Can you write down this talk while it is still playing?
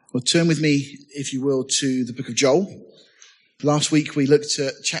Well, turn with me, if you will, to the book of Joel. Last week we looked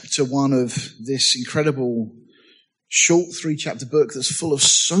at chapter 1 of this incredible short 3-chapter book that's full of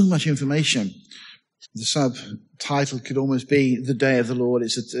so much information. The subtitle could almost be The Day of the Lord.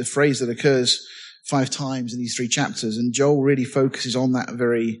 It's a phrase that occurs 5 times in these 3 chapters, and Joel really focuses on that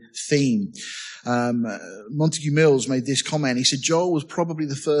very theme. Montague Mills made this comment. He said, Joel was probably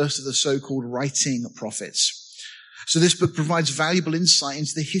the first of the so-called writing prophets. So this book provides valuable insight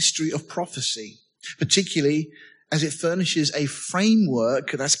into the history of prophecy, particularly as it furnishes a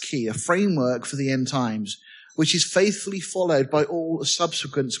framework, that's key, a framework for the end times, which is faithfully followed by all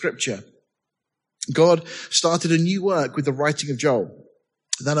subsequent scripture. God started a new work with the writing of Joel,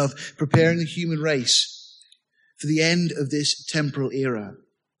 that of preparing the human race for the end of this temporal era,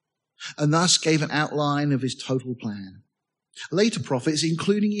 and thus gave an outline of his total plan. Later prophets,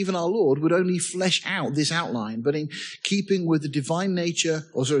 including even our Lord, would only flesh out this outline, but in keeping with the divine nature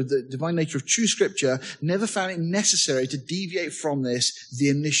of true scripture, never found it necessary to deviate from this, the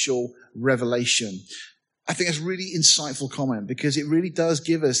initial revelation. I think that's a really insightful comment, because it really does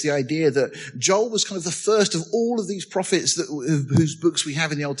give us the idea that Joel was kind of the first of all of these prophets whose books we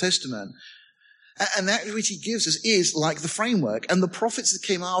have in the Old Testament. And that which he gives us is like the framework. And the prophets that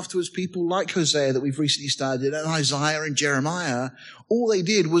came afterwards, people like Hosea that we've recently studied, and Isaiah and Jeremiah, all they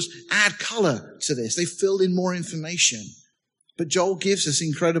did was add color to this. They filled in more information. But Joel gives us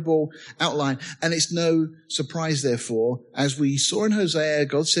incredible outline. And it's no surprise, therefore, as we saw in Hosea,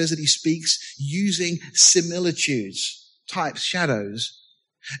 God says that he speaks using similitudes, types, shadows,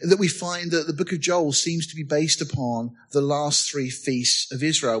 that we find that the book of Joel seems to be based upon the last 3 feasts of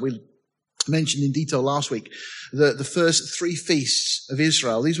Israel. We mentioned in detail last week the first 3 feasts of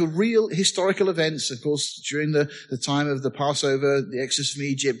Israel. These were real historical events, of course, during the time of the Passover, the Exodus from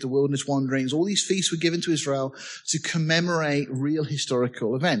Egypt, the wilderness wanderings. All these feasts were given to Israel to commemorate real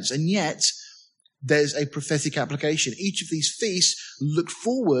historical events. And yet, there's a prophetic application. Each of these feasts look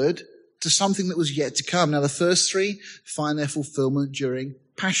forward to something that was yet to come. Now, the first 3 find their fulfillment during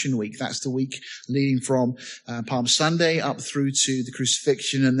Passion Week. That's the week leading from Palm Sunday up through to the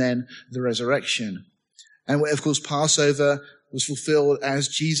crucifixion and then the resurrection. And of course, Passover was fulfilled as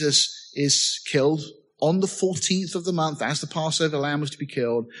Jesus is killed on the 14th of the month, as the Passover lamb was to be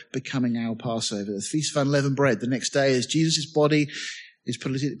killed, becoming our Passover. The Feast of Unleavened Bread. The next day, as Jesus' body is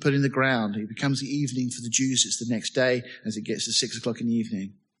put in the ground, it becomes the evening for the Jews. It's the next day as it gets to 6 o'clock in the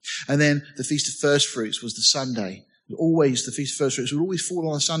evening. And then the Feast of First Fruits was the Sunday. Always, the Feast of First Fruits would always fall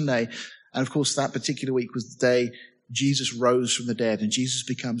on a Sunday. And of course, that particular week was the day Jesus rose from the dead, and Jesus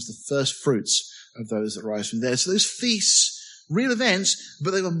becomes the first fruits of those that rise from the dead. So those feasts, real events,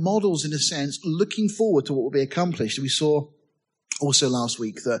 but they were models in a sense, looking forward to what will be accomplished. We saw also last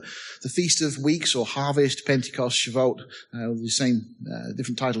week that the Feast of Weeks, or Harvest, Pentecost, Shavuot, the same,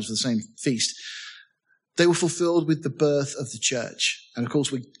 different titles for the same feast. They were fulfilled with the birth of the church. And of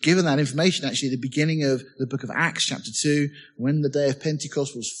course, we're given that information actually at the beginning of the book of Acts, chapter 2, when the day of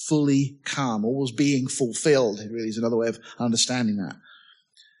Pentecost was fully come, or was being fulfilled. It really is another way of understanding that.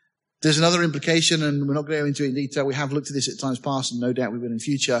 There's another implication, and we're not going to go into it in detail. We have looked at this at times past, and no doubt we will in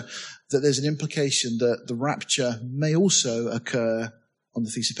future, that there's an implication that the rapture may also occur on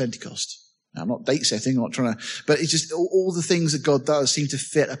the Feast of Pentecost. Now, I'm not date setting, I'm not trying to, but it's just all the things that God does seem to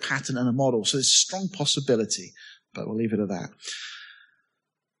fit a pattern and a model. So it's a strong possibility, but we'll leave it at that.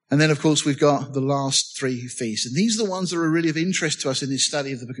 And then, of course, we've got the last 3 feasts. And these are the ones that are really of interest to us in this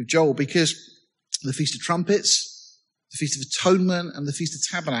study of the book of Joel, because the Feast of Trumpets, the Feast of Atonement, and the Feast of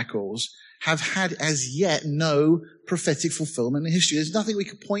Tabernacles have had as yet no prophetic fulfillment in history. There's nothing we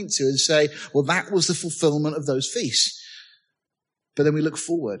could point to and say, well, that was the fulfillment of those feasts. But then we look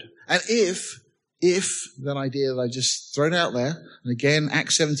forward. And if that idea that I just thrown out there, and again,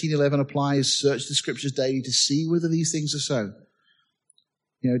 Acts 17:11 applies, search the scriptures daily to see whether these things are so.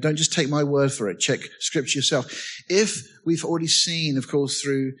 You know, don't just take my word for it. Check scripture yourself. If we've already seen, of course,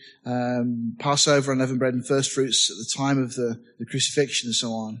 through Passover, unleavened bread, and first fruits at the time of the crucifixion and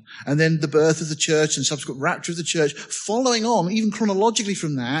so on, and then the birth of the church and subsequent rapture of the church, following on, even chronologically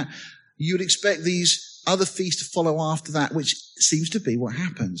from that, you would expect these other feasts to follow after that, which seems to be what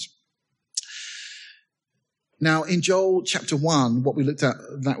happens. Now, in Joel chapter 1, which we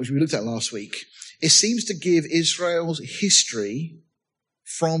looked at last week, it seems to give Israel's history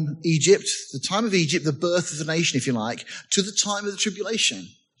from Egypt, the time of Egypt, the birth of the nation, if you like, to the time of the tribulation.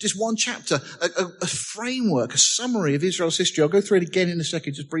 Just one chapter, a framework, a summary of Israel's history. I'll go through it again in a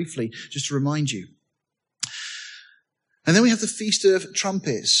second, just briefly, just to remind you. And then we have the Feast of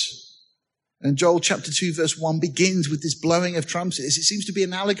Trumpets. And Joel chapter 2 verse 1 begins with this blowing of trumpets. It seems to be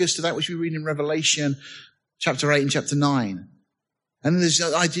analogous to that which we read in Revelation chapter 8 and chapter 9. And then there's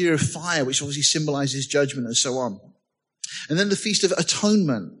the idea of fire, which obviously symbolizes judgment and so on. And then the Feast of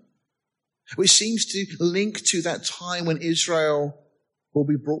Atonement, which seems to link to that time when Israel will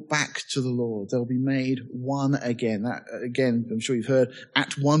be brought back to the Lord. They'll be made one again. That, again, I'm sure you've heard,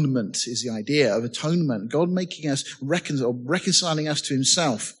 at-one-ment is the idea of atonement. God making us reconciling us to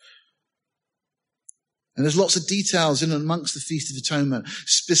himself. And there's lots of details in and amongst the Feast of Atonement,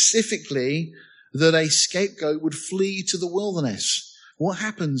 specifically that a scapegoat would flee to the wilderness. What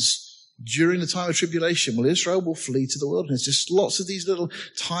happens during the time of tribulation? Well, Israel will flee to the wilderness. Just lots of these little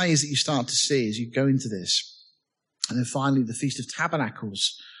ties that you start to see as you go into this. And then finally, the Feast of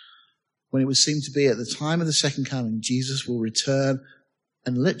Tabernacles, when it would seem to be at the time of the second coming, Jesus will return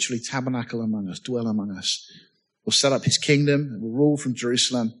and literally tabernacle among us, dwell among us. Will set up his kingdom and will rule from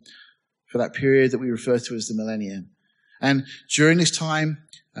Jerusalem for that period that we refer to as the millennium. And during this time,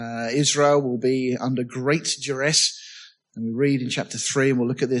 Israel will be under great duress. And we read in chapter 3, and we'll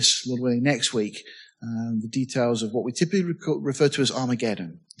look at this, Lord willing, next week, the details of what we typically refer to as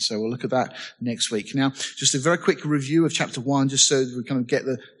Armageddon. So we'll look at that next week. Now, just a very quick review of chapter 1, just so that we kind of get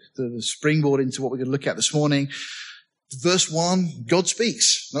the springboard into what we're going to look at this morning. Verse 1, God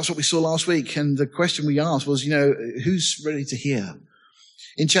speaks. That's what we saw last week. And the question we asked was, who's ready to hear?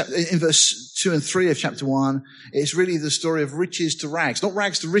 In verse 2 and 3 of chapter 1, it's really the story of riches to rags. Not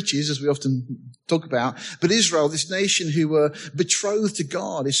rags to riches, as we often talk about, but Israel, this nation who were betrothed to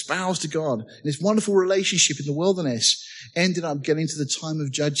God, espoused to God, and this wonderful relationship in the wilderness ended up getting to the time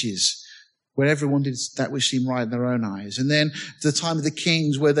of Judges, where everyone did that which seemed right in their own eyes. And then the time of the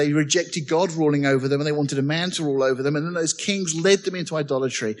kings, where they rejected God ruling over them and they wanted a man to rule over them. And then those kings led them into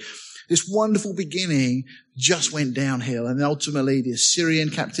idolatry. This wonderful beginning just went downhill, and ultimately the Assyrian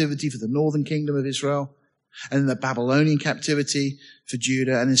captivity for the northern kingdom of Israel, and then the Babylonian captivity for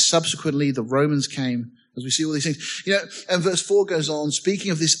Judah, and then subsequently the Romans came, as we see all these things. And verse 4 goes on,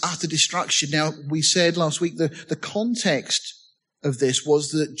 speaking of this utter destruction. Now, we said last week the context of this was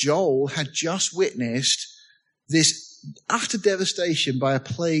that Joel had just witnessed this utter devastation by a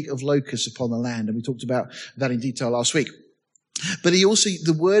plague of locusts upon the land, and we talked about that in detail last week. But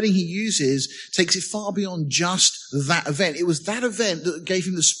the wording he uses takes it far beyond just that event. It was that event that gave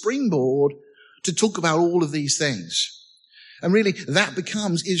him the springboard to talk about all of these things. And really, that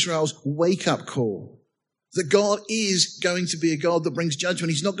becomes Israel's wake-up call. That God is going to be a God that brings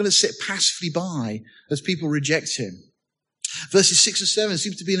judgment. He's not going to sit passively by as people reject him. Verses 6 and 7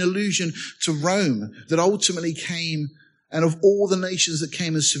 seem to be an allusion to Rome that ultimately came, and of all the nations that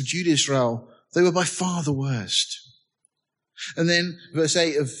came and subdued Israel, they were by far the worst. And then verse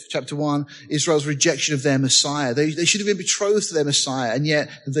 8 of chapter 1, Israel's rejection of their Messiah. They should have been betrothed to their Messiah, and yet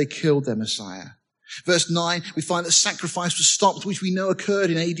they killed their Messiah. Verse 9, we find that sacrifice was stopped, which we know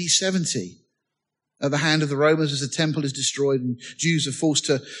occurred in AD 70 at the hand of the Romans as the temple is destroyed and Jews are forced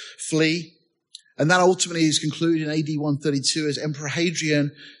to flee. And that ultimately is concluded in AD 132 as Emperor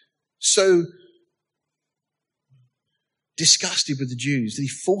Hadrian so disgusted with the Jews that he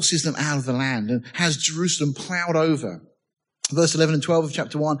forces them out of the land and has Jerusalem plowed over. Verse 11 and 12 of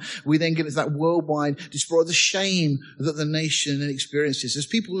chapter 1, we then get into that worldwide display of the shame that the nation experiences. As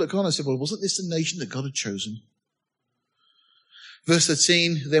people look on and say, well, wasn't this the nation that God had chosen? Verse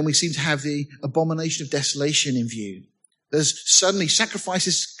 13, then we seem to have the abomination of desolation in view. There's suddenly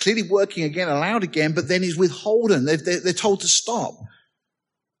sacrifices clearly working again, allowed again, but then is withholden. They're told to stop.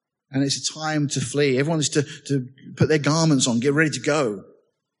 And it's a time to flee. Everyone is to put their garments on, get ready to go.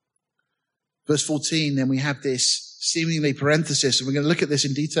 Verse 14, then we have this seemingly parenthesis, and we're going to look at this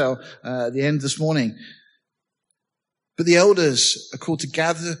in detail at the end this morning. But the elders are called to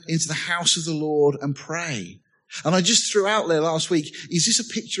gather into the house of the Lord and pray. And I just threw out there last week, is this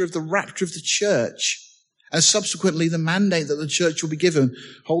a picture of the rapture of the church? And subsequently the mandate that the church will be given.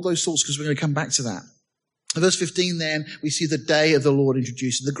 Hold those thoughts because we're going to come back to that. In verse 15 then, we see the day of the Lord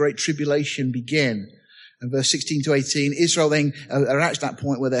introduced and the great tribulation begin. And verse 16 to 18, Israel then are at that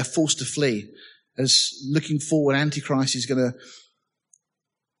point where they're forced to flee. As looking forward, Antichrist is going to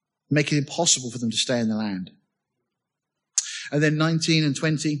make it impossible for them to stay in the land. And then 19 and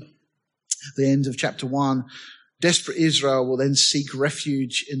 20, the end of chapter 1, desperate Israel will then seek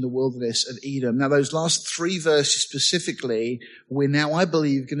refuge in the wilderness of Edom. Now, those last three verses specifically, we're now, I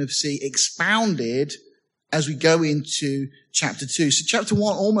believe, going to see expounded as we go into chapter 2. So chapter 1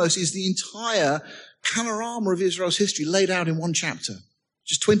 almost is the entire panorama of Israel's history laid out in one chapter.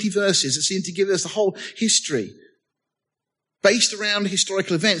 Just 20 verses that seem to give us the whole history based around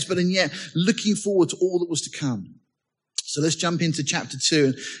historical events, but and yet looking forward to all that was to come. So let's jump into chapter 2.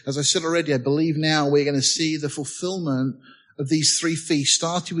 And as I said already, I believe now we're going to see the fulfillment of these three feasts,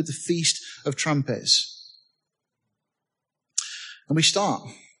 starting with the Feast of Trumpets. And we start.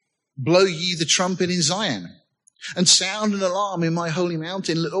 Blow ye the trumpet in Zion, and sound an alarm in my holy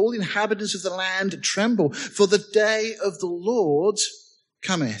mountain. Let all the inhabitants of the land tremble, for the day of the Lord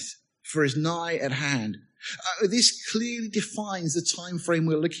cometh, for is nigh at hand. This clearly defines the time frame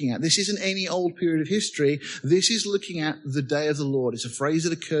we're looking at. This isn't any old period of history. This is looking at the day of the Lord. It's a phrase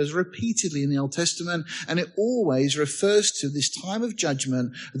that occurs repeatedly in the Old Testament, and it always refers to this time of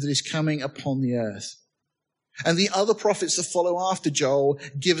judgment that is coming upon the earth. And the other prophets that follow after Joel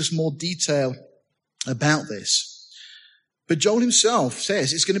give us more detail about this. But Joel himself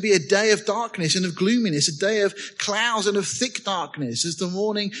says it's going to be a day of darkness and of gloominess, a day of clouds and of thick darkness as the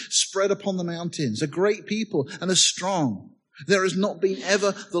morning spread upon the mountains, a great people and a strong. There has not been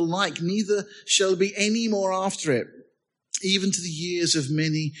ever the like, neither shall be any more after it, even to the years of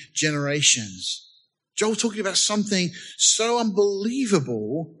many generations. Joel talking about something so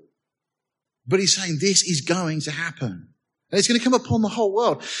unbelievable, but he's saying this is going to happen. And it's going to come upon the whole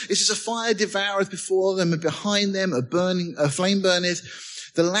world. It says, a fire devoureth before them, and behind them a flame burneth.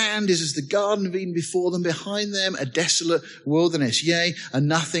 The land is as the Garden of Eden before them, behind them a desolate wilderness. Yea, and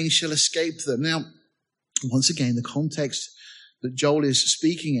nothing shall escape them. Now, once again, the context that Joel is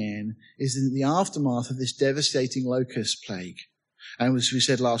speaking in is in the aftermath of this devastating locust plague. And as we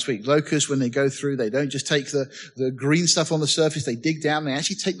said last week, locusts, when they go through, they don't just take the green stuff on the surface, they dig down, they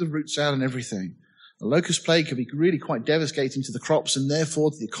actually take the roots out and everything. The locust plague can be really quite devastating to the crops and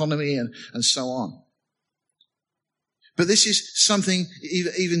therefore to the economy and so on. But this is something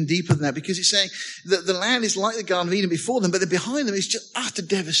even deeper than that, because it's saying that the land is like the Garden of Eden before them, but then behind them is just utter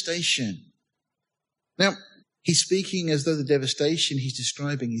devastation. Now, he's speaking as though the devastation he's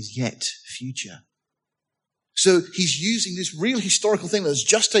describing is yet future. So he's using this real historical thing that has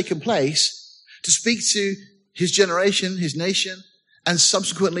just taken place to speak to his generation, his nation, and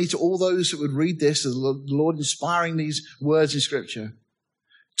subsequently to all those that would read this, the Lord inspiring these words in Scripture,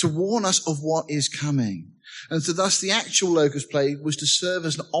 to warn us of what is coming. And so thus the actual locust plague was to serve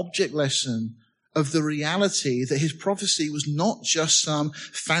as an object lesson of the reality that his prophecy was not just some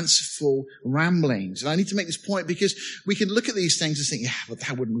fanciful ramblings. And I need to make this point because we can look at these things and think, yeah, but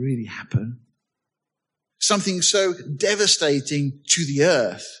that wouldn't really happen. Something so devastating to the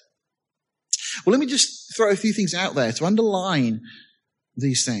earth. Well, let me just throw a few things out there to underline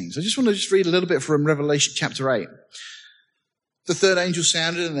these things. I just want to read a little bit from Revelation chapter 8. The third angel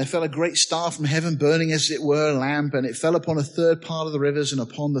sounded, and there fell a great star from heaven, burning as it were a lamp, and it fell upon a third part of the rivers and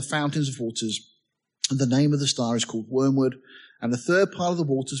upon the fountains of waters. And the name of the star is called Wormwood. And the third part of the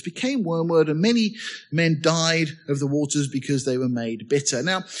waters became wormwood, and many men died of the waters because they were made bitter.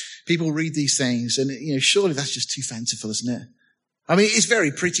 Now, people read these things, and surely that's just too fanciful, isn't it? I mean, it's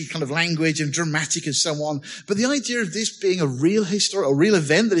very pretty kind of language and dramatic and so on. But the idea of this being a real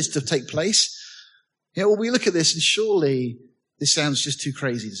event that is to take place, well, we look at this and surely this sounds just too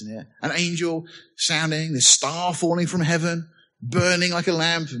crazy, doesn't it? An angel sounding, this star falling from heaven, burning like a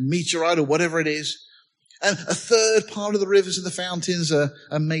lamp, a meteorite or whatever it is. And a third part of the rivers and the fountains are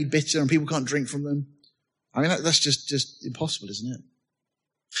made bitter and people can't drink from them. I mean, that's just impossible, isn't it?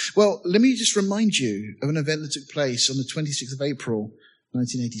 Well, let me just remind you of an event that took place on the 26th of April,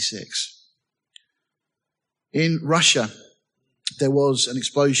 1986. In Russia, there was an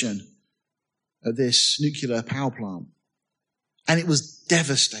explosion at this nuclear power plant, and it was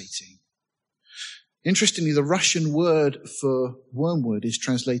devastating. Interestingly, the Russian word for wormwood is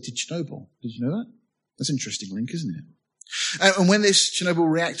translated Chernobyl. Did you know that? That's an interesting link, isn't it? And when this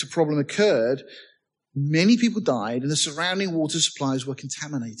Chernobyl reactor problem occurred, many people died and the surrounding water supplies were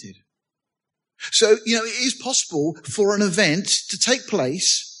contaminated. So, it is possible for an event to take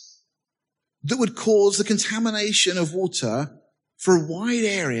place that would cause the contamination of water for a wide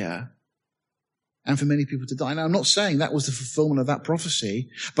area and for many people to die. Now, I'm not saying that was the fulfillment of that prophecy,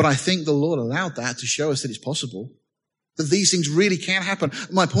 but I think the Lord allowed that to show us that it's possible, that these things really can happen.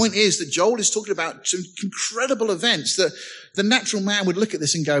 My point is that Joel is talking about some incredible events that the natural man would look at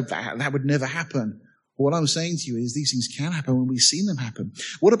this and go, that would never happen. What I'm saying to you is these things can happen when we've seen them happen.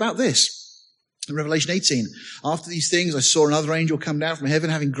 What about this? In Revelation 18, after these things, I saw another angel come down from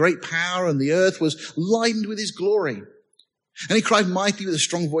heaven having great power, and the earth was lightened with his glory. And he cried mightily with a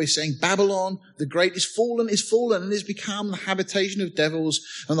strong voice, saying, Babylon, the great, is fallen, and is become the habitation of devils,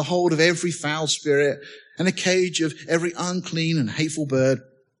 and the hold of every foul spirit, and a cage of every unclean and hateful bird.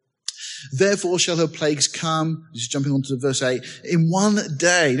 Therefore shall her plagues come, this is jumping on to verse 8, in one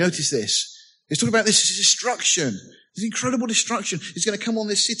day. Notice this. It's talking about this destruction. This incredible destruction is going to come on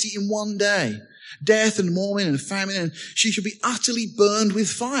this city in one day. Death and mourning and famine, and she shall be utterly burned with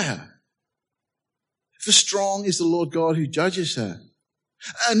fire. For strong is the Lord God who judges her.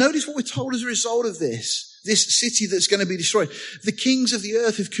 Notice what we're told as a result of this. this city that's going to be destroyed. The kings of the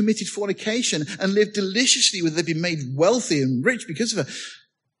earth have committed fornication and lived deliciously, where they've been made wealthy and rich because of her.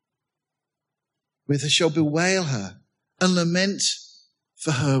 Where they shall bewail her and lament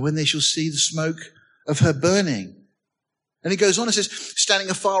for her when they shall see the smoke of her burning. And he goes on and says, standing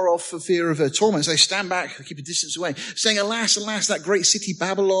afar off for fear of her torments, they stand back, they keep a distance away, saying, alas, alas, that great city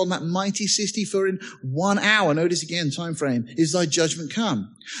Babylon, that mighty city, for in 1 hour, notice again, time frame, is thy judgment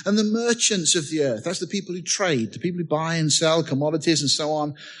come. And the merchants of the earth, that's the people who trade, the people who buy and sell commodities and so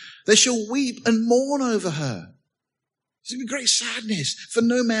on, they shall weep and mourn over her. There's going to be great sadness, for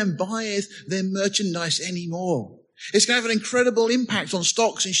no man buyeth their merchandise anymore. It's going to have an incredible impact on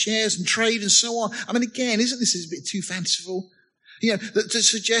stocks and shares and trade and so on. I mean, again, isn't this a bit too fanciful? You know, to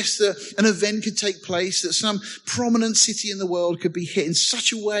suggest that an event could take place, that some prominent city in the world could be hit in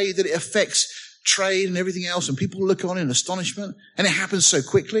such a way that it affects trade and everything else, and people look on in astonishment, and it happens so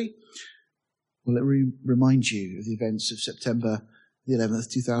quickly. Well, let me remind you of the events of September the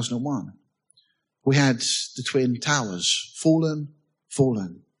 11th, 2001. We had the Twin Towers fallen.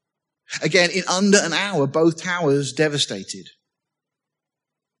 Again, in under an hour, both towers devastated.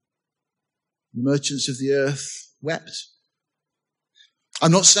 The merchants of the earth wept.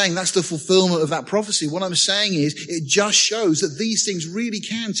 I'm not saying that's the fulfillment of that prophecy. What I'm saying is it just shows that these things really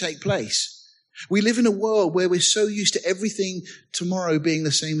can take place. We live in a world where we're so used to everything tomorrow being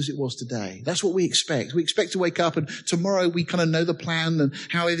the same as it was today. That's what we expect. We expect to wake up and tomorrow we kind of know the plan and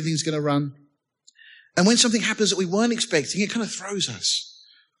how everything's going to run. And when something happens that we weren't expecting, it kind of throws us.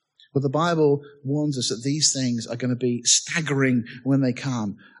 But the Bible warns us that these things are going to be staggering when they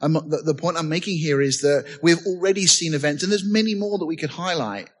come. The point I'm making here is that we've already seen events, and there's many more that we could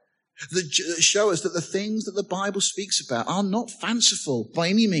highlight, that show us that the things that the Bible speaks about are not fanciful by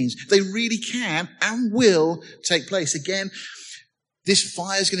any means. They really can and will take place. Again, this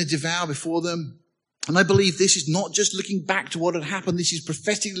fire is going to devour before them. And I believe this is not just looking back to what had happened. This is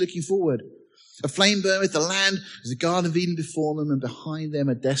prophetically looking forward. A flame burneth the land as the Garden of Eden before them, and behind them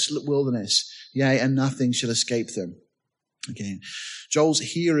a desolate wilderness. Yea, and nothing shall escape them. Again, Joel's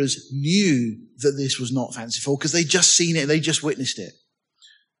hearers knew that this was not fanciful because they'd just seen it, they just witnessed it.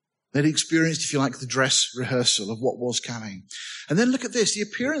 They'd experienced, if you like, the dress rehearsal of what was coming. And then look at this, the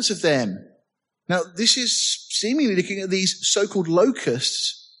appearance of them. Now, this is seemingly looking at these so-called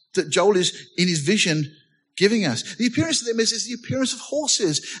locusts that Joel is, in his vision, giving us. The appearance of them is the appearance of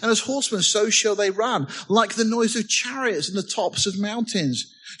horses, and as horsemen so shall they run, like the noise of chariots in the tops of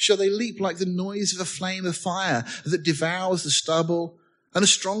mountains. Shall they leap like the noise of a flame of fire that devours the stubble, and a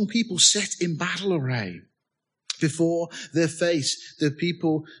strong people set in battle array. Before their face the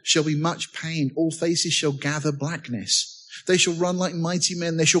people shall be much pained, all faces shall gather blackness. They shall run like mighty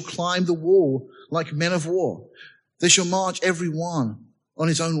men, they shall climb the wall like men of war. They shall march every one on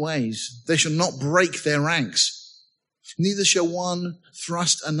his own ways. They shall not break their ranks. Neither shall one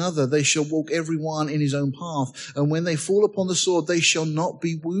thrust another. They shall walk every one in his own path. And when they fall upon the sword, they shall not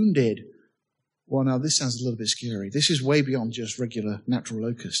be wounded. Well, now this sounds a little bit scary. This is way beyond just regular natural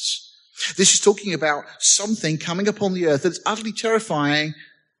locusts. This is talking about something coming upon the earth that's utterly terrifying.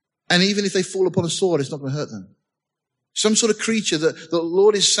 And even if they fall upon a sword, it's not going to hurt them. Some sort of creature that the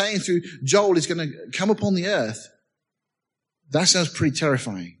Lord is saying through Joel is going to come upon the earth. That sounds pretty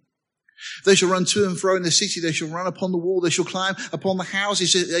terrifying. They shall run to and fro in the city. They shall run upon the wall. They shall climb upon the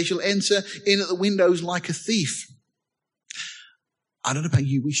houses. They shall enter in at the windows like a thief. I don't know about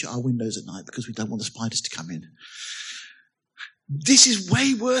you. We shut our windows at night because we don't want the spiders to come in. This is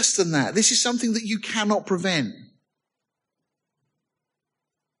way worse than that. This is something that you cannot prevent.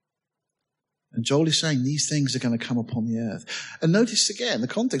 And Joel is saying these things are going to come upon the earth. And notice again the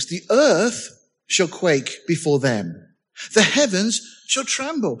context. The earth shall quake before them. The heavens shall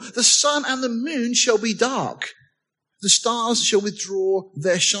tremble. The sun and the moon shall be dark. The stars shall withdraw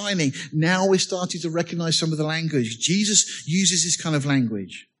their shining. Now we're starting to recognize some of the language. Jesus uses this kind of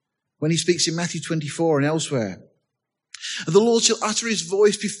language when he speaks in Matthew 24 and elsewhere. The Lord shall utter his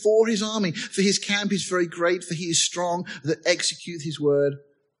voice before his army, for his camp is very great, for he is strong that execute his word.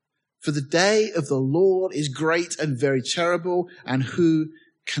 For the day of the Lord is great and very terrible, and who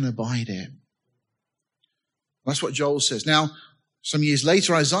can abide it? That's what Joel says. Now, some years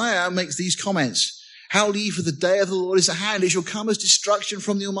later, Isaiah makes these comments. Howl ye, for the day of the Lord is at hand. It shall come as destruction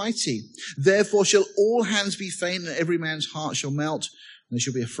from the Almighty. Therefore shall all hands be faint, and every man's heart shall melt. And they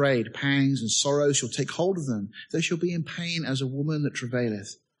shall be afraid. Pangs and sorrows shall take hold of them. They shall be in pain as a woman that travaileth,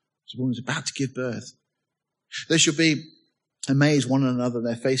 as a woman is about to give birth. They shall be amazed one another.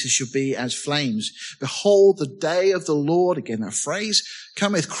 Their faces shall be as flames. Behold, the day of the Lord, again that phrase,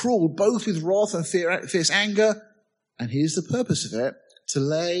 cometh cruel, both with wrath and fierce anger. And here's the purpose of it, to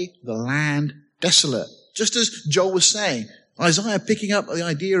lay the land desolate, just as Joel was saying. Isaiah picking up the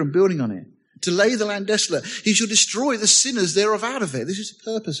idea and building on it. To lay the land desolate. He shall destroy the sinners thereof out of it. This is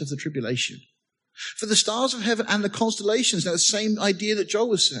the purpose of the tribulation. For the stars of heaven and the constellations, now the same idea that Joel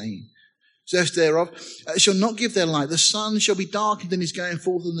was saying, thereof, shall not give their light. The sun shall be darkened in his going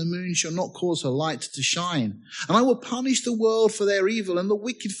forth, and the moon shall not cause her light to shine. And I will punish the world for their evil, and the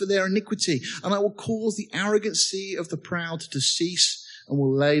wicked for their iniquity. And I will cause the arrogancy of the proud to cease, and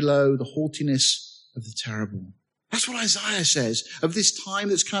will lay low the haughtiness of the terrible. That's what Isaiah says of this time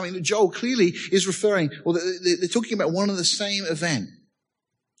that's coming. That Joel clearly is referring, or they're talking about one and the same event.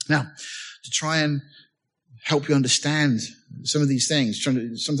 Now, to try and help you understand some of these things,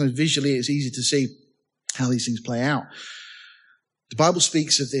 sometimes visually it's easy to see how these things play out. The Bible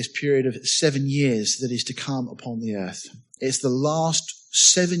speaks of this period of 7 years that is to come upon the earth. It's the last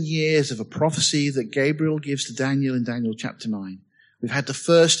 7 years of a prophecy that Gabriel gives to Daniel in Daniel chapter 9. We've had the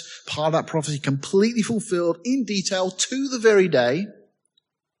first part of that prophecy completely fulfilled in detail to the very day.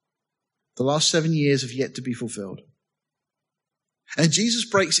 The last 7 years have yet to be fulfilled. And Jesus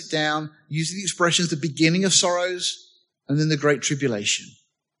breaks it down using the expressions the beginning of sorrows and then the great tribulation.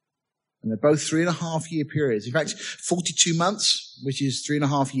 And they're both 3.5 year periods. In fact, 42 months, which is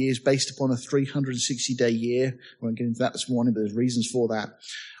 3.5 years based upon a 360-day year. I won't get into that this morning, but there's reasons for that.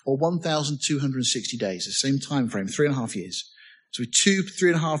 Or 1,260 days, the same time frame, 3.5 years. So 2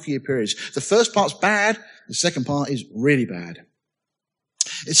 3.5 year periods. The first part's bad. The second part is really bad.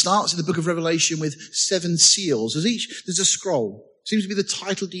 It starts in the book of Revelation with 7 seals. There's a scroll. Seems to be the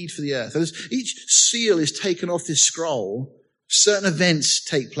title deed for the earth. As each seal is taken off this scroll, certain events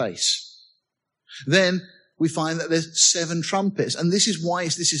take place. Then we find that there's 7 trumpets. And this is why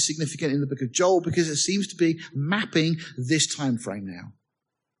this is significant in the book of Joel, because it seems to be mapping this time frame now.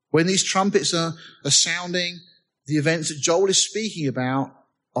 When these trumpets are sounding, the events that Joel is speaking about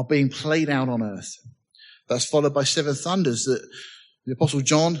are being played out on earth. That's followed by 7 thunders that the Apostle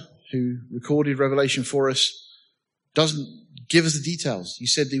John, who recorded Revelation for us, doesn't give us the details. He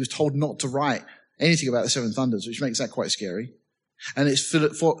said he was told not to write anything about the 7 thunders, which makes that quite scary. And it's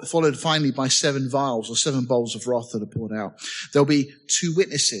followed finally by 7 vials or 7 bowls of wrath that are poured out. There'll be 2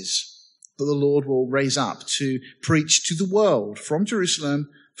 witnesses that the Lord will raise up to preach to the world from Jerusalem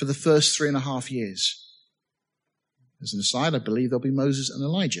for the first 3.5 years. As an aside, I believe there'll be Moses and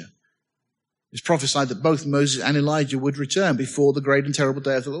Elijah. It's prophesied that both Moses and Elijah would return before the great and terrible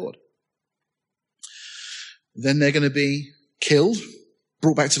day of the Lord. Then they're going to be killed,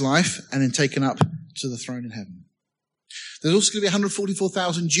 brought back to life, and then taken up to the throne in heaven. There's also going to be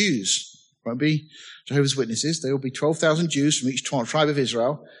 144,000 Jews. Won't be Jehovah's Witnesses. There will be 12,000 Jews from each tribe of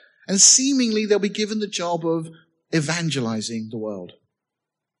Israel. And seemingly they'll be given the job of evangelizing the world.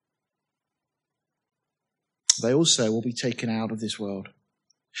 They also will be taken out of this world.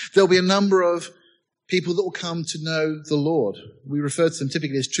 There'll be a number of people that will come to know the Lord. We refer to them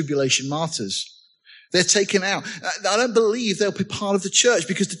typically as tribulation martyrs. They're taken out. I don't believe they'll be part of the church,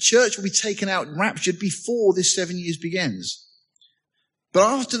 because the church will be taken out and raptured before this 7 years begins. But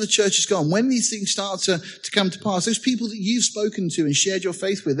after the church is gone, when these things start to come to pass, those people that you've spoken to and shared your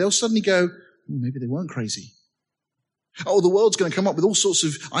faith with, they'll suddenly go, maybe they weren't crazy. Oh, the world's going to come up with all sorts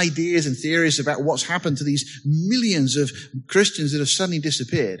of ideas and theories about what's happened to these millions of Christians that have suddenly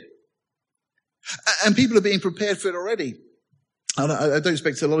disappeared. And people are being prepared for it already. I don't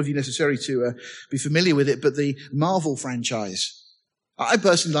expect a lot of you necessarily to be familiar with it, but the Marvel franchise. I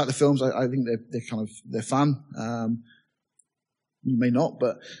personally like the films. I think they're fun. You may not,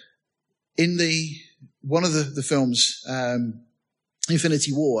 but in one of the films,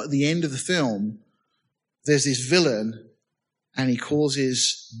 Infinity War, at the end of the film, there's this villain, and he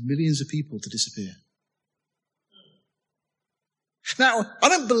causes millions of people to disappear. Now, I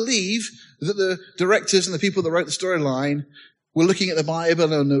don't believe that the directors and the people that wrote the storyline were looking at the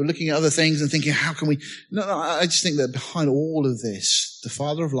Bible and they were looking at other things and thinking, how can we... No, I just think that behind all of this, the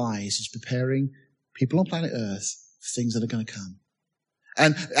father of lies is preparing people on planet Earth for things that are going to come.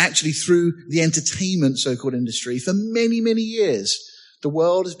 And actually through the entertainment so-called industry, for many, many years, the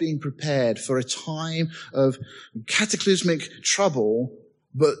world is being prepared for a time of cataclysmic trouble.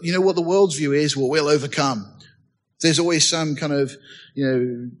 But you know what the world's view is? Well, we'll overcome. There's always some kind of,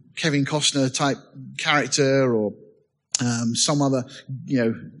 Kevin Costner type character or some other,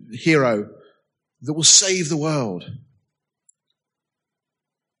 hero that will save the world.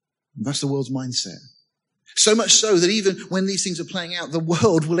 And that's the world's mindset. So much so that even when these things are playing out, the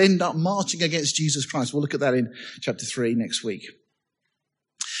world will end up marching against Jesus Christ. We'll look at that in chapter 3 next week.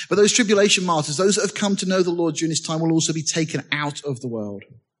 But those tribulation martyrs, those that have come to know the Lord during this time, will also be taken out of the world.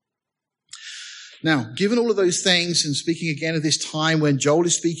 Now, given all of those things, and speaking again of this time when Joel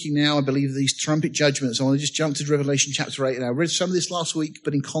is speaking now, I believe, these trumpet judgments, I want to just jump to Revelation chapter 8. And I read some of this last week,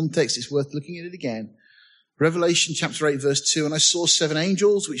 but in context, it's worth looking at it again. Revelation chapter 8, verse 2, and I saw 7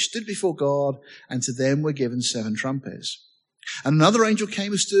 angels which stood before God, and to them were given 7 trumpets. And another angel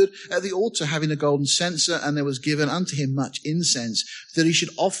came and stood at the altar having a golden censer, and there was given unto him much incense, that he should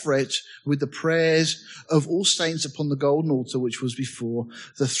offer it with the prayers of all saints upon the golden altar which was before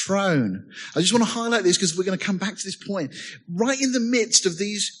the throne. I just want to highlight this because we're going to come back to this point. Right in the midst of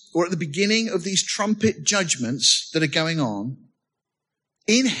these, or at the beginning of these trumpet judgments that are going on,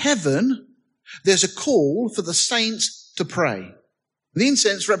 in heaven, there's a call for the saints to pray. The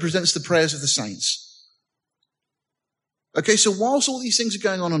incense represents the prayers of the saints. Okay, so whilst all these things are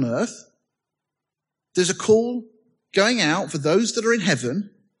going on earth, there's a call going out for those that are in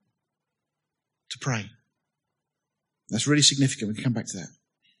heaven to pray. That's really significant. We can come back to that.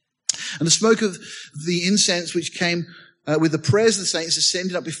 And the smoke of the incense which came with the prayers of the saints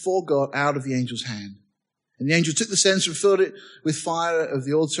ascended up before God out of the angel's hand. And the angel took the censer and filled it with fire of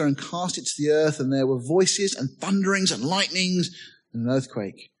the altar and cast it to the earth. And there were voices and thunderings and lightnings and an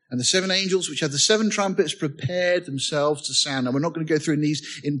earthquake. And the 7 angels, which had the 7 trumpets, prepared themselves to sound. Now, we're not going to go through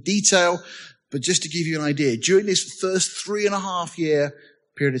these in detail, but just to give you an idea, during this first 3.5 year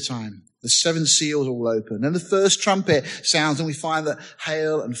period of time, the 7 seals all open. And the first trumpet sounds, and we find that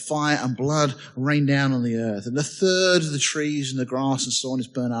hail and fire and blood rain down on the earth. And the third of the trees and the grass and so on is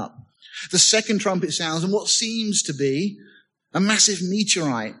burnt up. The second trumpet sounds, and what seems to be a massive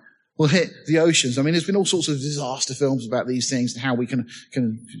meteorite will hit the oceans. I mean, there's been all sorts of disaster films about these things and how we can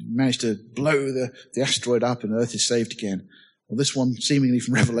manage to blow the asteroid up and Earth is saved again. Well, this one, seemingly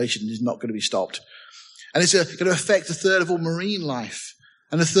from Revelation, is not going to be stopped. And it's going to affect a third of all marine life,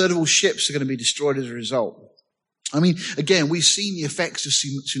 and a third of all ships are going to be destroyed as a result. I mean, again, we've seen the effects of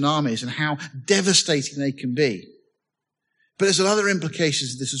tsunamis and how devastating they can be. But there's other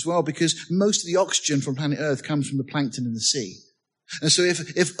implications of this as well, because most of the oxygen from planet Earth comes from the plankton in the sea. And so if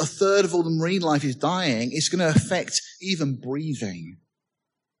a third of all the marine life is dying, it's going to affect even breathing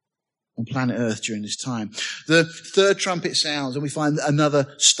on planet Earth during this time. The third trumpet sounds, and we find that another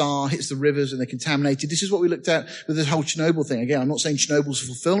star hits the rivers and they're contaminated. This is what we looked at with this whole Chernobyl thing. Again, I'm not saying Chernobyl's a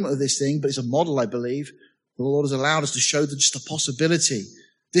fulfillment of this thing, but it's a model, I believe. The Lord has allowed us to show just a possibility.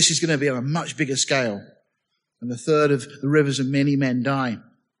 This is going to be on a much bigger scale. And the third of the rivers and many men die.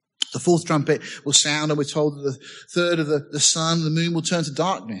 The fourth trumpet will sound, and we're told that the third of the sun, the moon will turn to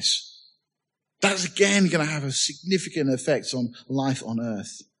darkness. That's again going to have a significant effect on life on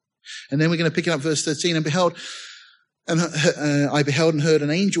earth. And then we're going to pick it up verse 13. I beheld and heard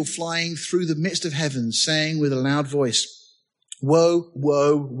an angel flying through the midst of heaven, saying with a loud voice, "Woe,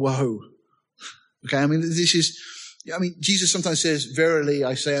 woe, woe." Okay, I mean, Jesus sometimes says, "Verily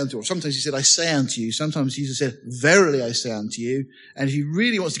I say unto you," or sometimes he said, "I say unto you." Sometimes Jesus said, "Verily I say unto you." And if he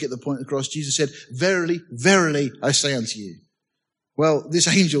really wants to get the point across, Jesus said, "Verily, verily I say unto you." Well, this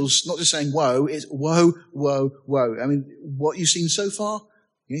angel's not just saying woe, it's woe, woe, woe. I mean, what you've seen so far,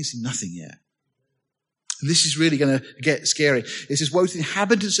 you ain't seen nothing yet. And this is really going to get scary. It says, "Woe to the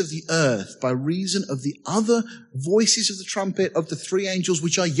inhabitants of the earth by reason of the other voices of the trumpet of the 3 angels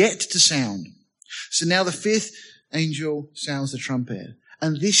which are yet to sound." So now the 5th angel sounds the trumpet.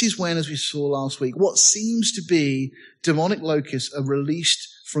 And this is when, as we saw last week, what seems to be demonic locusts are released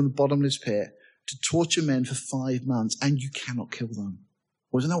from the bottomless pit to torture men for 5 months, and you cannot kill them.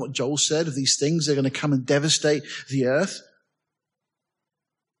 Wasn't that what Joel said of these things? They're going to come and devastate the earth.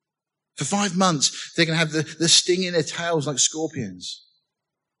 For 5 months, they're going to have the sting in their tails like scorpions.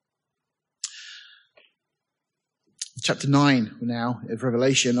 Chapter 9 now of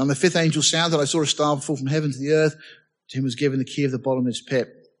Revelation. "On the 5th angel sounded, I saw a star fall from heaven to the earth. To him was given the key of the bottomless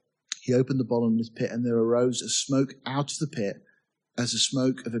pit. He opened the bottomless pit, and there arose a smoke out of the pit, as the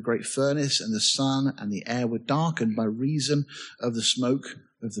smoke of a great furnace, and the sun and the air were darkened by reason of the smoke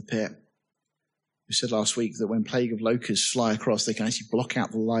of the pit." We said last week that when plague of locusts fly across, they can actually block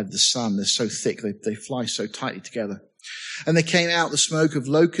out the light of the sun. They're so thick, they fly so tightly together. "And there came out the smoke of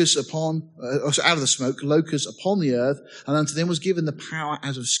locusts out of the smoke, locusts upon the earth, and unto them was given the power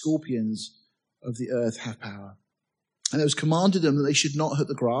as of scorpions of the earth have power. And it was commanded them that they should not hurt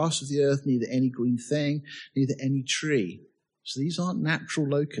the grass of the earth, neither any green thing, neither any tree." So these aren't natural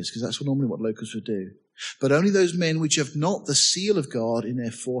locusts, because that's normally what locusts would do. "But only those men which have not the seal of God in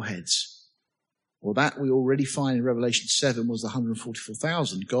their foreheads." Well, that we already find in Revelation 7 was the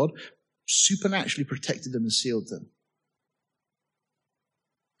 144,000. God supernaturally protected them and sealed them.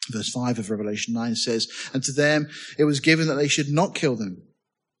 Verse 5 of Revelation 9 says, "And to them it was given that they should not kill them,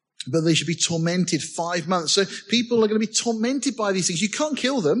 but they should be tormented 5 months." So people are going to be tormented by these things. You can't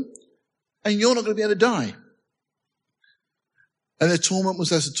kill them. and you're not going to be able to die. And their torment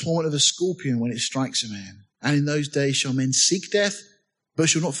was as the torment of a scorpion when it strikes a man. And in those days shall men seek death, but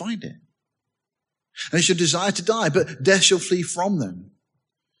shall not find it. And they shall desire to die, but death shall flee from them.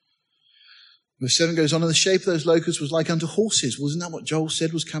 Verse 7 goes on, and the shape of those locusts was like unto horses. Wasn't that what Joel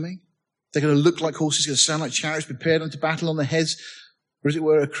said was coming? They're going to look like horses, going to sound like chariots, prepared unto battle. On their heads, or as it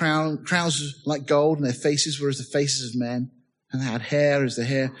were, crowns like gold, and their faces were as the faces of men. And they had hair as the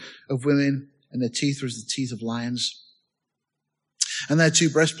hair of women, and their teeth were as the teeth of lions. And they had two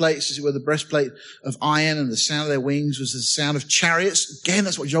breastplates, as it were, the breastplate of iron, and the sound of their wings was the sound of chariots. Again,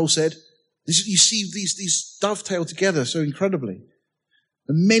 that's what Joel said. You see these dovetail together so incredibly.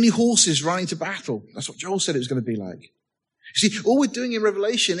 And many horses running to battle. That's what Joel said it was going to be like. You see, all we're doing in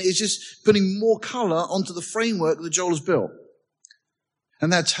Revelation is just putting more color onto the framework that Joel has built.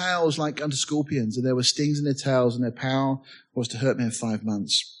 And their tails like unto scorpions, and there were stings in their tails, and their power was to hurt men 5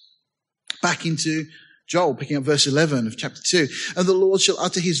 months. Back into Joel, picking up verse 11 of chapter 2. And the Lord shall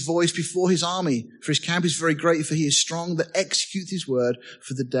utter his voice before his army, for his camp is very great, for he is strong that executes his word.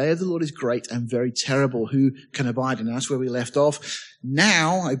 For the day of the Lord is great and very terrible. Who can abide? And that's where we left off.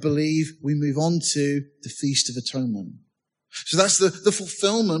 Now, I believe, we move on to the Feast of Atonement. So that's the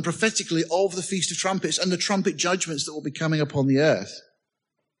fulfillment prophetically of the Feast of Trumpets and the trumpet judgments that will be coming upon the earth.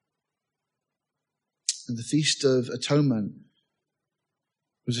 And the Feast of Atonement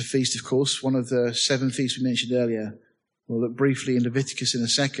was a feast, of course, one of the 7 feasts we mentioned earlier. We'll look briefly in Leviticus in a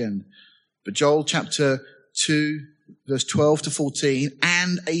second. But Joel chapter 2, verse 12 to 14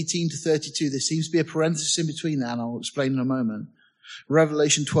 and 18 to 32, there seems to be a parenthesis in between that, and I'll explain in a moment.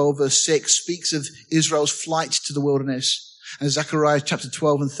 Revelation 12, verse 6 speaks of Israel's flight to the wilderness, and Zechariah chapter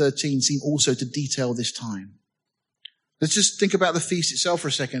 12 and 13 seem also to detail this time. Let's just think about the feast itself for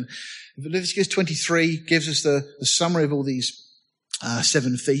a second. Leviticus 23 gives us the summary of all these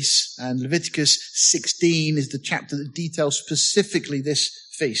 7 feasts, and Leviticus 16 is the chapter that details specifically this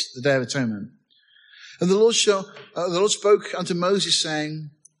feast, the Day of Atonement. And the Lord spoke unto Moses, saying,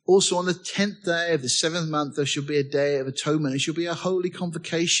 also on the 10th day of the 7th month there shall be a day of atonement. It shall be a holy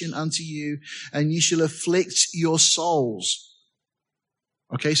convocation unto you, and ye shall afflict your souls.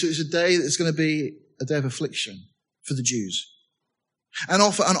 Okay, so it's a day that's going to be a day of affliction for the Jews. And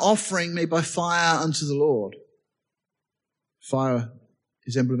offer an offering made by fire unto the Lord. Fire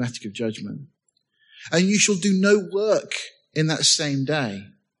is emblematic of judgment. And you shall do no work in that same day.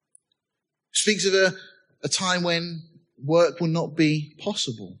 Speaks of a time when work will not be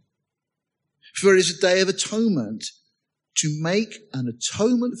possible. For it is a day of atonement, to make an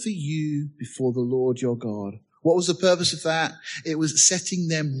atonement for you before the Lord your God. What was the purpose of that? It was setting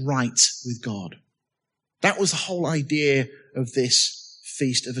them right with God. That was the whole idea of this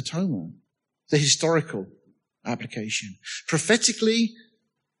Feast of Atonement. The historical application. Prophetically,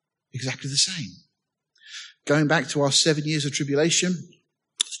 exactly the same. Going back to our 7 years of tribulation,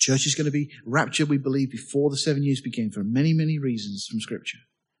 the church is going to be raptured, we believe, before the 7 years begin for many, many reasons from Scripture.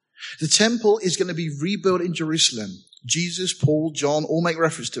 The temple is going to be rebuilt in Jerusalem. Jesus, Paul, John all make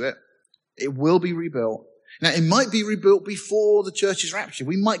reference to it. It will be rebuilt. Now, it might be rebuilt before the church is raptured.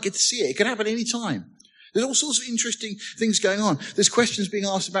 We might get to see it. It could happen any time. There's all sorts of interesting things going on. There's questions being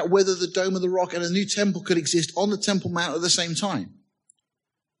asked about whether the Dome of the Rock and a new temple could exist on the Temple Mount at the same time.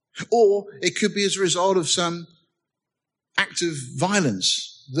 Or it could be as a result of some act of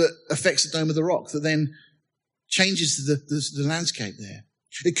violence that affects the Dome of the Rock, that then changes the landscape there.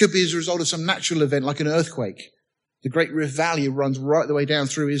 It could be as a result of some natural event like an earthquake. The Great Rift Valley runs right the way down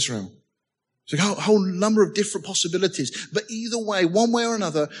through Israel. So a whole number of different possibilities. But either way, one way or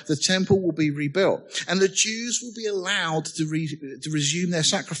another, the temple will be rebuilt. And the Jews will be allowed to resume their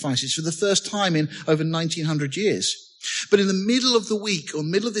sacrifices for the first time in over 1900 years. But in the middle of the week, or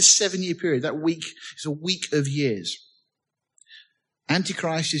middle of this 7-year period, that week is a week of years,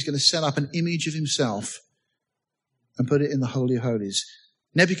 Antichrist is going to set up an image of himself and put it in the Holy of Holies.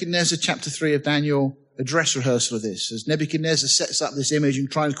 Nebuchadnezzar, chapter 3 of Daniel, a dress rehearsal of this, as Nebuchadnezzar sets up this image and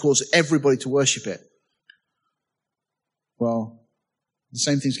tries to cause everybody to worship it. Well, the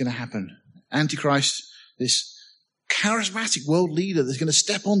same thing's going to happen. Antichrist, this charismatic world leader that's going to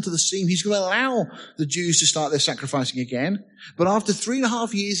step onto the scene, he's going to allow the Jews to start their sacrificing again. But after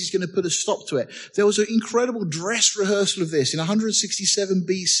 3.5 years, he's going to put a stop to it. There was an incredible dress rehearsal of this in 167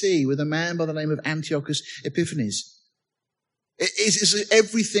 BC with a man by the name of Antiochus Epiphanes.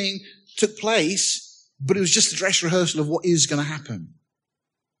 Everything took place, but it was just a dress rehearsal of what is going to happen.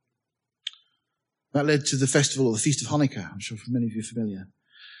 That led to the festival or the Feast of Hanukkah. I'm sure many of you are familiar.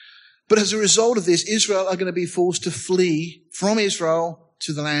 But as a result of this, Israel are going to be forced to flee from Israel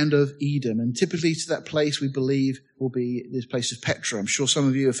to the land of Edom, and typically to that place we believe will be this place of Petra. I'm sure some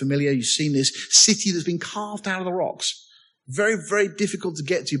of you are familiar. You've seen this city that's been carved out of the rocks. Very, very difficult to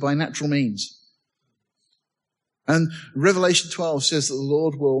get to by natural means. And Revelation 12 says that the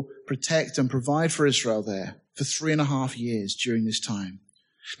Lord will protect and provide for Israel there for 3.5 years during this time.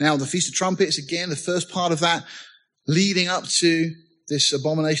 Now, the Feast of Trumpets, again, the first part of that, leading up to this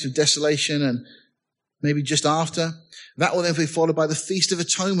abomination of desolation and maybe just after, that will then be followed by the Feast of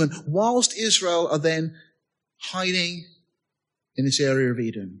Atonement, whilst Israel are then hiding in this area of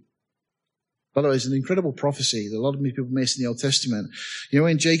Edom. By the way, it's an incredible prophecy that a lot of people miss in the Old Testament. You know,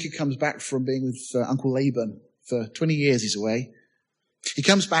 when Jacob comes back from being with Uncle Laban for 20 years, he's away. He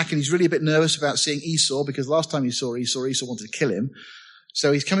comes back and he's really a bit nervous about seeing Esau, because last time he saw Esau wanted to kill him.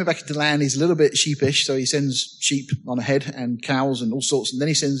 So he's coming back into land. He's a little bit sheepish. So he sends sheep on ahead and cows and all sorts. And then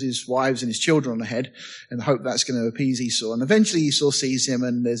he sends his wives and his children on ahead in the hope that's going to appease Esau. And eventually Esau sees him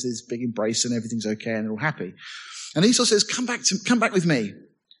and there's this big embrace and everything's okay and they're all happy. And Esau says, come back with me.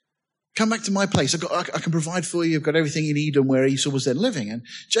 Come back to my place. I can provide for you. I've got everything in Edom where Esau was then living. And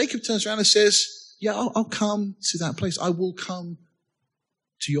Jacob turns around and says, yeah, I'll come to that place. I will come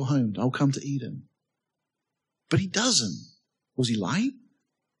to your home. I'll come to Edom. But he doesn't. Was he lying?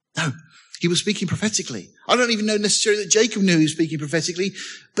 No, he was speaking prophetically. I don't even know necessarily that Jacob knew he was speaking prophetically,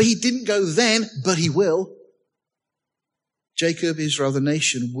 but he didn't go then, but he will. Jacob, Israel, the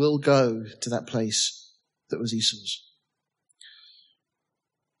nation, will go to that place that was Esau's.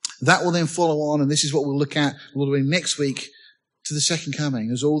 That will then follow on, and this is what we'll look at all the way next week to the second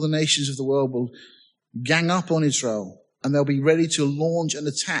coming, as all the nations of the world will gang up on Israel, and they'll be ready to launch an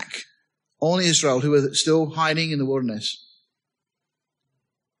attack on Israel, who are still hiding in the wilderness.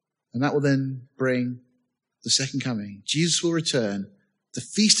 And that will then bring the second coming. Jesus will return. The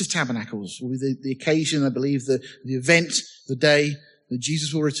Feast of Tabernacles will be the occasion, I believe, the event, the day that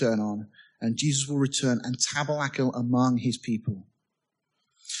Jesus will return on. And Jesus will return and tabernacle among his people.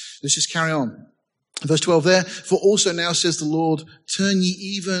 Let's just carry on. Verse 12 there. For also now says the Lord, turn ye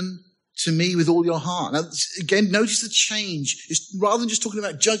even to me with all your heart. Now, again, notice the change. It's rather than just talking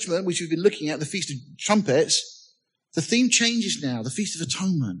about judgment, which we've been looking at, the Feast of Trumpets, the theme changes now, the Feast of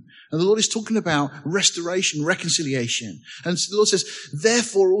Atonement. And the Lord is talking about restoration, reconciliation. And the Lord says,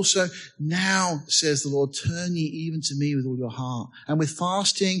 therefore also now, says the Lord, turn ye even to me with all your heart, and with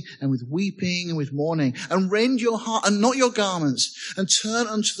fasting, and with weeping, and with mourning, and rend your heart and not your garments, and turn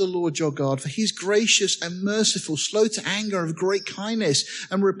unto the Lord your God, for he is gracious and merciful, slow to anger, of great kindness,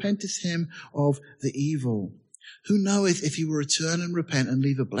 and repenteth him of the evil. Who knoweth if he will return and repent and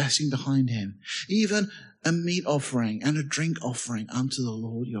leave a blessing behind him, even a meat offering and a drink offering unto the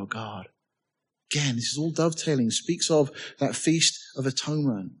Lord your God. Again, this is all dovetailing. It speaks of that Feast of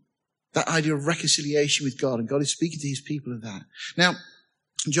Atonement, that idea of reconciliation with God, and God is speaking to his people of that. Now,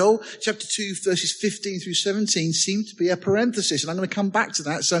 Joel chapter 2 verses 15 through 17 seem to be a parenthesis, and I'm going to come back to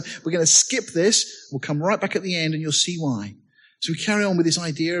that. So we're going to skip this. We'll come right back at the end and you'll see why. So we carry on with this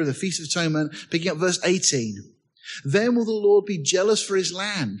idea of the Feast of Atonement, picking up verse 18. Then will the Lord be jealous for his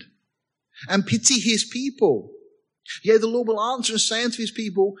land and pity his people. Yea, the Lord will answer and say unto his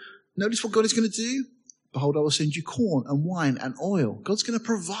people, notice what God is going to do. Behold, I will send you corn and wine and oil. God's going to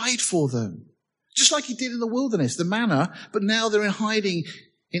provide for them. Just like he did in the wilderness, the manna, but now they're in hiding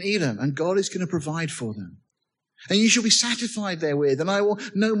in Edom, and God is going to provide for them. And you shall be satisfied therewith, and I will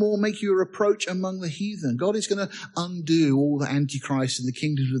no more make you a reproach among the heathen. God is going to undo all the Antichrist and the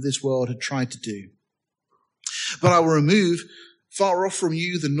kingdoms of this world had tried to do. But I will remove far off from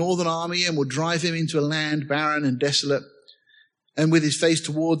you the northern army, and will drive him into a land barren and desolate, and with his face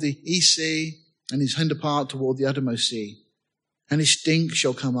toward the east sea, and his hinder part toward the uttermost sea. And his stink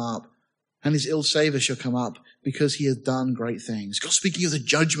shall come up, and his ill savour shall come up, because he hath done great things. God speaking of the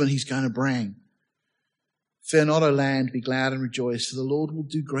judgment he's going to bring. Fear not, O land, be glad and rejoice, for the Lord will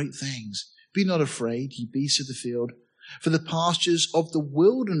do great things. Be not afraid, ye beasts of the field, for the pastures of the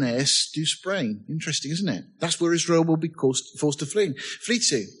wilderness do spring. Interesting, isn't it? That's where Israel will be forced to flee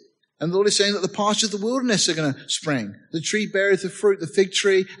to. And the Lord is saying that the pastures of the wilderness are going to spring. The tree beareth the fruit, the fig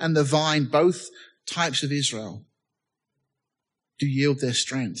tree and the vine, both types of Israel, do yield their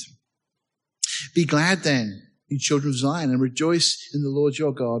strength. Be glad then, you children of Zion, and rejoice in the Lord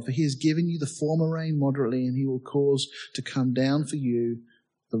your God, for he has given you the former rain moderately, and he will cause to come down for you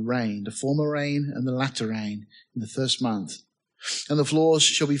the rain, the former rain and the latter rain in the first month. And the floors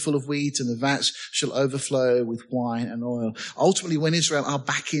shall be full of wheat, and the vats shall overflow with wine and oil. Ultimately, when Israel are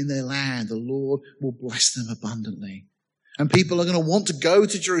back in their land, the Lord will bless them abundantly. And people are going to want to go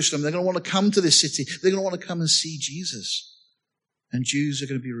to Jerusalem. They're going to want to come to this city. They're going to want to come and see Jesus. And Jews are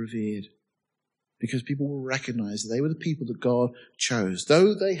going to be revered. because people will recognize that they were the people that God chose.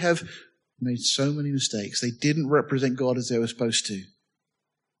 Though they have made so many mistakes, they didn't represent God as they were supposed to.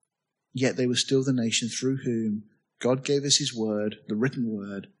 Yet they were still the nation through whom God gave us his word, the written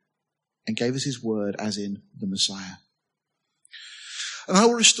word, and gave us his word as in the Messiah. And I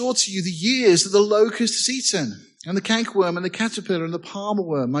will restore to you the years that the locust has eaten, and the cankerworm and the caterpillar and the palmer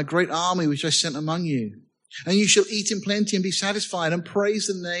worm, my great army which I sent among you. And you shall eat in plenty and be satisfied, and praise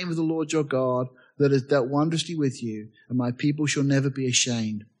the name of the Lord your God that has dealt wondrously with you, and my people shall never be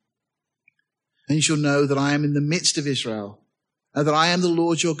ashamed. And you shall know that I am in the midst of Israel, and that I am the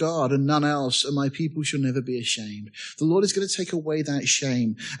Lord your God and none else, and my people shall never be ashamed. The Lord is going to take away that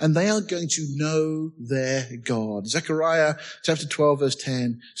shame, and they are going to know their God. Zechariah chapter 12 verse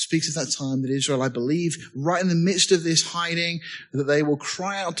 10 speaks of that time that Israel, I believe, right in the midst of this hiding, that they will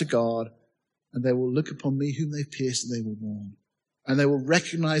cry out to God, and they will look upon me whom they've pierced, and they will mourn. And they will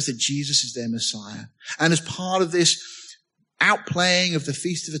recognize that Jesus is their Messiah. And as part of this outplaying of the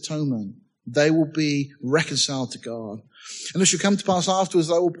Feast of Atonement, they will be reconciled to God. And it shall come to pass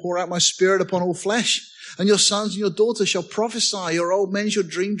afterwards, I will pour out my spirit upon all flesh, and your sons and your daughters shall prophesy, your old men shall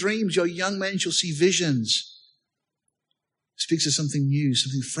dream dreams, your young men shall see visions. It speaks of something new,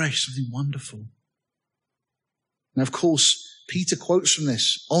 something fresh, something wonderful. Now, of course, Peter quotes from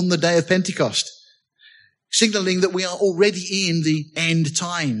this on the day of Pentecost, signaling that we are already in the end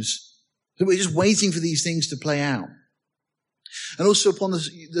times, that we're just waiting for these things to play out. And also upon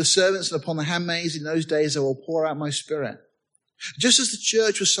the servants and upon the handmaids in those days, I will pour out my spirit. Just as the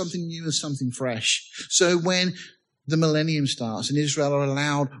church was something new and something fresh, so when the millennium starts and Israel are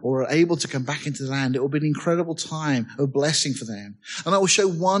allowed or are able to come back into the land, it will be an incredible time of blessing for them. And I will show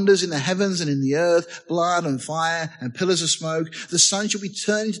wonders in the heavens and in the earth, blood and fire and pillars of smoke. The sun shall be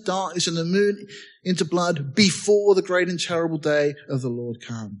turned into darkness and the moon into blood before the great and terrible day of the Lord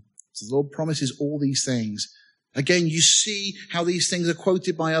come. So the Lord promises all these things. Again, you see how these things are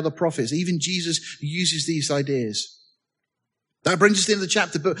quoted by other prophets. Even Jesus uses these ideas. That brings us to the end of the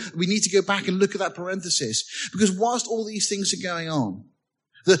chapter, but we need to go back and look at that parenthesis. Because whilst all these things are going on,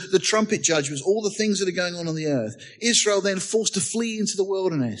 the trumpet judgments, all the things that are going on the earth, Israel then forced to flee into the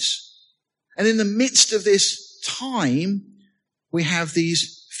wilderness. And in the midst of this time, we have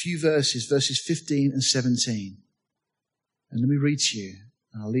these few verses 15 and 17. And let me read to you.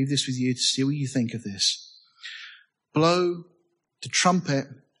 And I'll leave this with you to see what you think of this. Blow the trumpet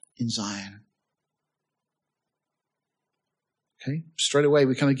in Zion. Okay, straight away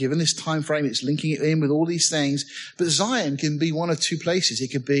we're kind of given this time frame. It's linking it in with all these things. But Zion can be one of two places.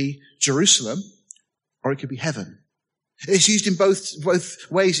 It could be Jerusalem or it could be heaven. It's used in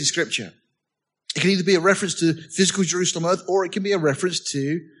both ways in Scripture. It can either be a reference to physical Jerusalem earth or it can be a reference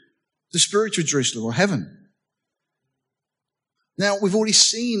to the spiritual Jerusalem or heaven. Now, we've already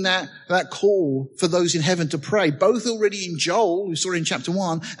seen that call for those in heaven to pray, both already in Joel, we saw it in chapter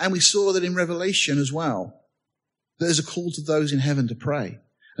 1, and we saw that in Revelation as well. There's a call to those in heaven to pray.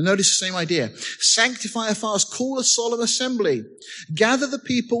 And notice the same idea. Sanctify a fast, call a solemn assembly, gather the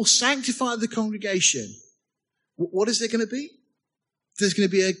people, sanctify the congregation. What is there going to be? There's going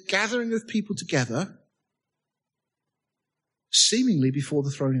to be a gathering of people together, seemingly before the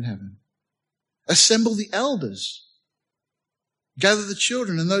throne in heaven. Assemble the elders. Gather the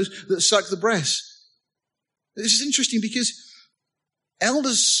children and those that suck the breast. This is interesting because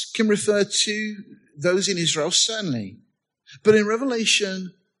elders can refer to those in Israel, certainly. But in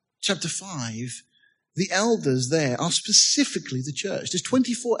Revelation chapter 5, the elders there are specifically the church. There's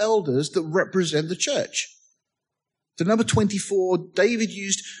 24 elders that represent the church. The number 24, David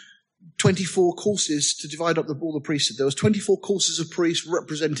used 24 courses to divide up all the priesthood. There was 24 courses of priests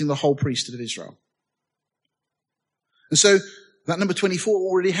representing the whole priesthood of Israel. And so that number 24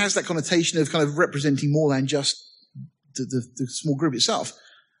 already has that connotation of kind of representing more than just the small group itself.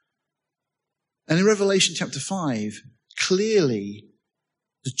 And in Revelation chapter 5, clearly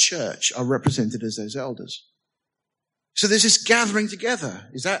the church are represented as those elders. So there's this gathering together.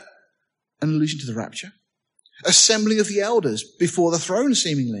 Is that an allusion to the rapture? Assembling of the elders before the throne,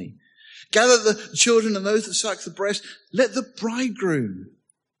 seemingly. Gather the children and those that suck the breast. Let the bridegroom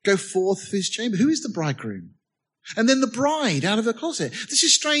go forth of his chamber. Who is the bridegroom? And then the bride out of her closet. This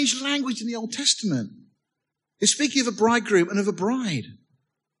is strange language in the Old Testament. It's speaking of a bridegroom and of a bride.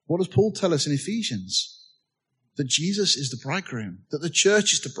 What does Paul tell us in Ephesians? That Jesus is the bridegroom, that the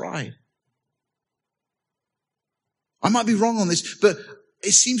church is the bride. I might be wrong on this, but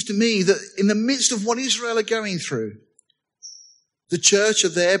it seems to me that in the midst of what Israel are going through, the church are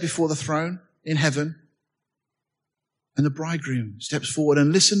there before the throne in heaven, and the bridegroom steps forward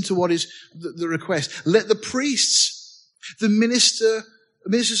and listen to what is the request. Let the priests, the minister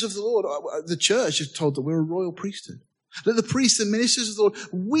ministers of the Lord, the church is told that we're a royal priesthood. Let the priests and ministers of the Lord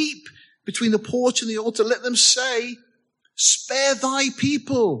weep between the porch and the altar. Let them say, spare thy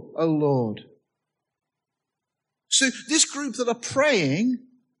people, O Lord. So this group that are praying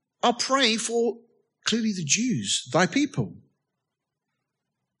for clearly the Jews, thy people.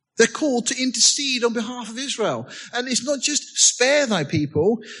 They're called to intercede on behalf of Israel. And it's not just spare thy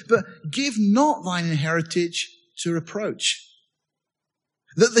people, but give not thine inheritance to reproach.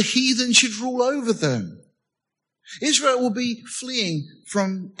 That the heathen should rule over them. Israel will be fleeing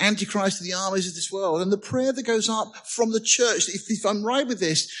from Antichrist to the armies of this world. And the prayer that goes up from the church, if I'm right with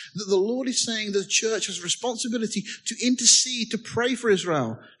this, that the Lord is saying that the church has a responsibility to intercede, to pray for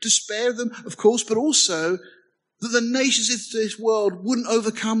Israel, to spare them, of course, but also that the nations of this world wouldn't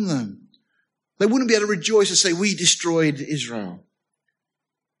overcome them. They wouldn't be able to rejoice and say, we destroyed Israel.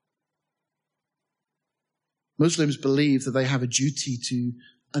 Muslims believe that they have a duty to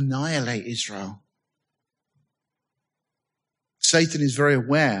annihilate Israel. Satan is very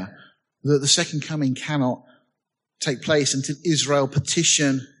aware that the second coming cannot take place until Israel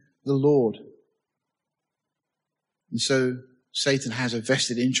petition the Lord. And so Satan has a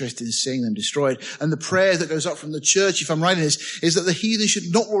vested interest in seeing them destroyed. And the prayer that goes up from the church, if I'm right in this, is that the heathen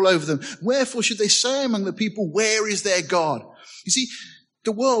should not rule over them. Wherefore should they say among the people, where is their God? You see,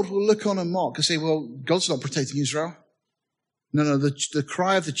 the world will look on and mock and say, well, God's not protecting Israel. No, the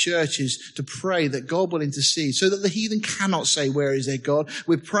cry of the church is to pray that God will intercede so that the heathen cannot say, where is their God?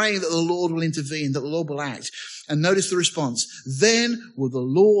 We're praying that the Lord will intervene, that the Lord will act. And notice the response. Then will the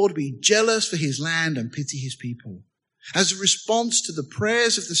Lord be jealous for his land and pity his people. As a response to the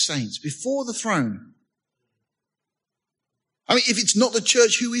prayers of the saints before the throne. I mean, if it's not the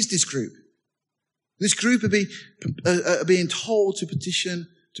church, who is this group? This group are being told to petition,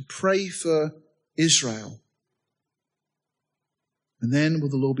 to pray for Israel. And then will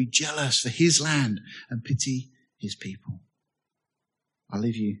the Lord be jealous for his land and pity his people. I'll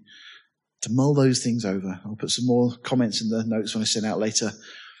leave you to mull those things over. I'll put some more comments in the notes when I send out later.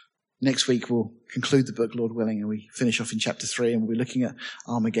 Next week we'll conclude the book, Lord willing, and we finish off in chapter 3 and we'll be looking at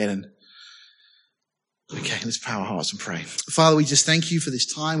Armageddon. Okay, let's power our hearts and pray. Father, we just thank you for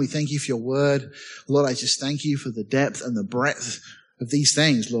this time. We thank you for your word. Lord, I just thank you for the depth and the breadth of these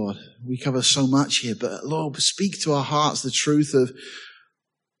things, Lord. We cover so much here, but Lord, speak to our hearts the truth of,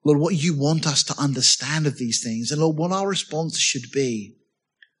 Lord, what you want us to understand of these things. And Lord, what our response should be.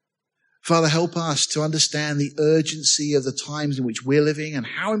 Father, help us to understand the urgency of the times in which we're living and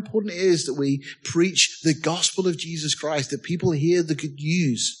how important it is that we preach the gospel of Jesus Christ, that people hear the good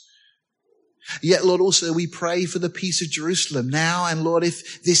news. Yet, Lord, also we pray for the peace of Jerusalem now. And Lord,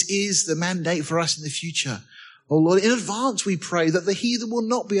 if this is the mandate for us in the future, oh Lord, in advance we pray that the heathen will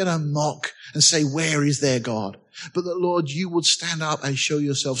not be able to mock and say, where is their God? But that, Lord, you would stand up and show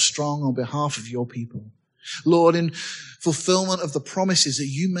yourself strong on behalf of your people. Lord, in fulfillment of the promises that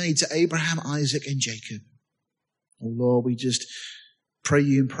you made to Abraham, Isaac, and Jacob. Oh Lord, we just pray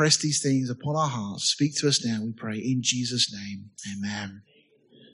you impress these things upon our hearts. Speak to us now, we pray, in Jesus' name. Amen.